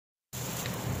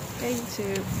Hey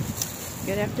YouTube,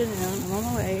 good afternoon. I'm on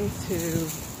my way to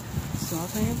Small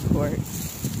Claims Court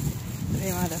to pay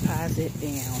my deposit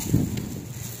down.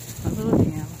 I'm a little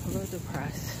down, a little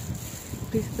depressed.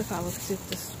 Please hit the follow, please hit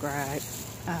the subscribe.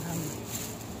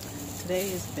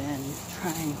 Today has been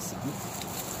trying some.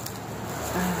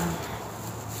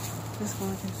 Just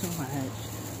going through so much.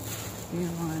 Being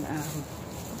on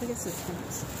public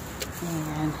assistance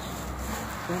and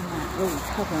they're not really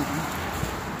covering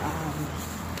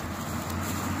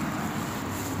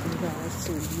in regards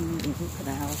to using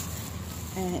rootcanals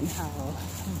and how, oh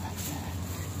my God,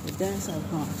 the dentist I've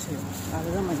gone to, I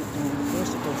was on my doing, we're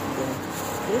supposed to go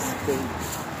this week.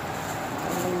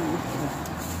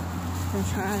 I'm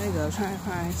trying to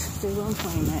find stable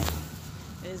employment.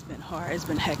 It's been hard, it's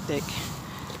been hectic.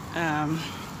 I'm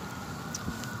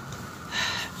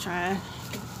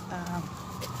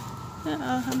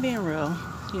being real,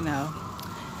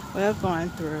 what I've gone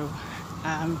through,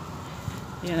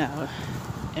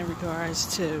 in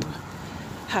regards to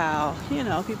how,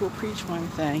 people preach one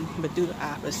thing but do the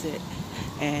opposite.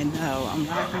 And no, I'm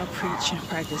not going to preach and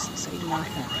practice and say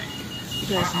nothing because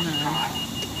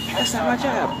that's not my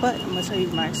job. But I'm going to tell you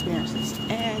my experiences,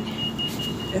 and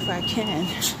if I can,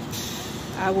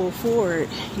 I will forward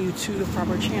you to the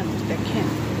proper channels that can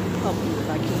help you if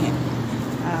I can.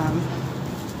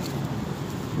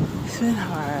 It's been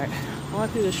hard. Going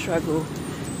through the struggle.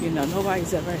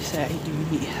 Nobody's ever said, do you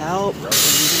need help? Or do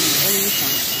you need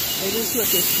anything? They just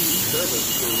look at you.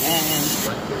 And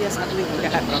yes, I believe in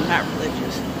God, but I'm not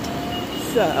religious.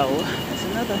 So, that's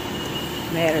another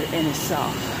matter in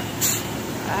itself.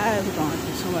 I've gone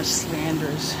through so much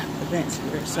slanderous events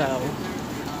here. So,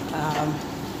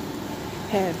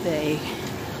 have they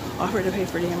offered to pay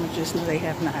for damages? No, they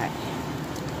have not.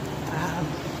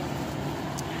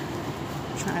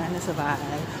 Trying to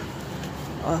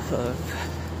survive off of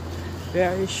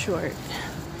very short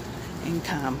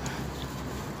income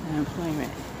and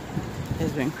employment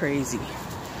has been crazy.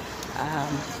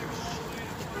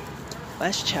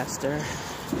 Westchester,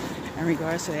 in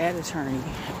regards to that attorney,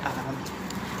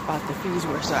 about the fees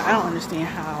were, so I don't understand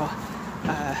how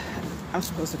I'm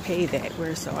supposed to pay that.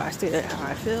 So I stated how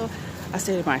I feel. I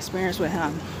stated my experience with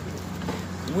him.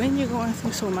 When you're going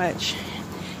through so much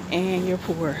and you're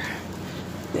poor,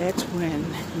 that's when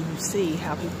you see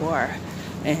how people are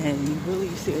and you really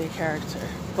see their character.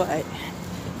 But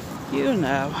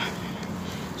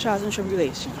trials and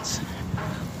tribulations.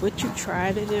 What you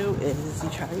try to do is you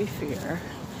try to be fair.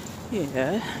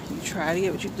 Yeah, you try to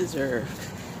get what you deserve.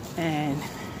 And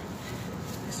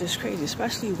it's just crazy,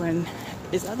 especially when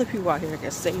there's other people out here that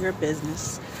can say your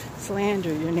business,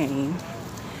 slander your name,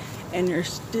 and you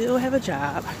still have a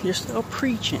job, you're still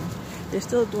preaching, you're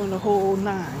still doing the whole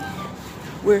nine.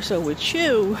 Where so with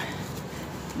you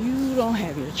don't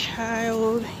have your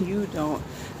child,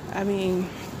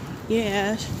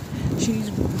 yeah, she's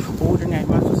older than I'm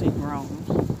supposed to be grown.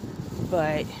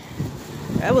 But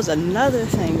that was another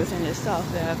thing within itself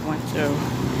that I went through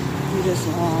this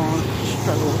long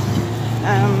struggle.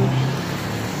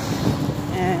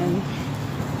 And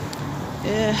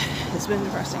yeah, it's been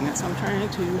depressing. So I'm trying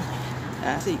to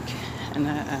seek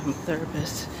a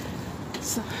therapist.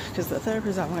 Because the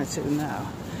therapists I went to, no,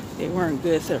 they weren't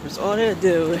good therapists. All they'll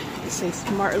do is say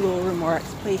smart little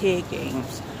remarks, play head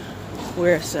games.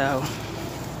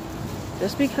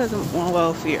 Just because I'm on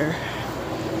welfare,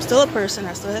 I'm still a person,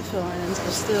 I still have feelings,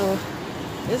 but still,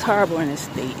 it's horrible in this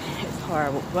state. It's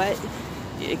horrible, but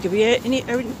it could be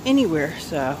anywhere.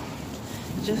 So,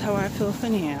 just how I feel for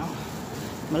now.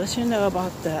 I'm gonna let you know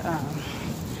about the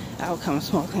outcome of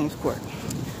Small Claims Court.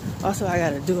 Also, I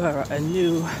gotta do a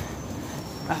new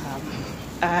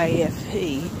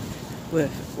IFP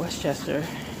with Westchester,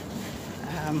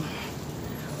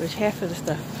 which half of the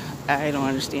stuff I don't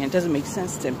understand. It doesn't make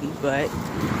sense to me, but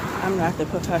I'm not the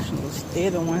professionals.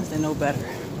 They're the ones that know better.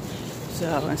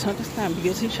 So until next time, we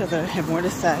get to each other, have more to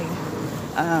say.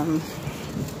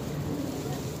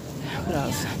 What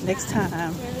else? Next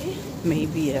time,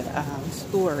 maybe a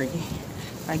story.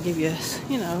 I give you,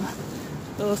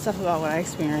 little stuff about what I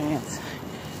experienced.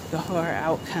 The hard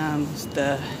outcomes,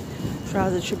 the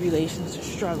trials and tribulations, the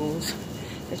struggles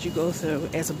that you go through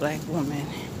as a black woman.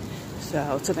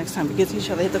 So, till next time, we get to each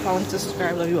other. Hit the follow, hit the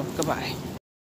subscribe. Love you all. Goodbye.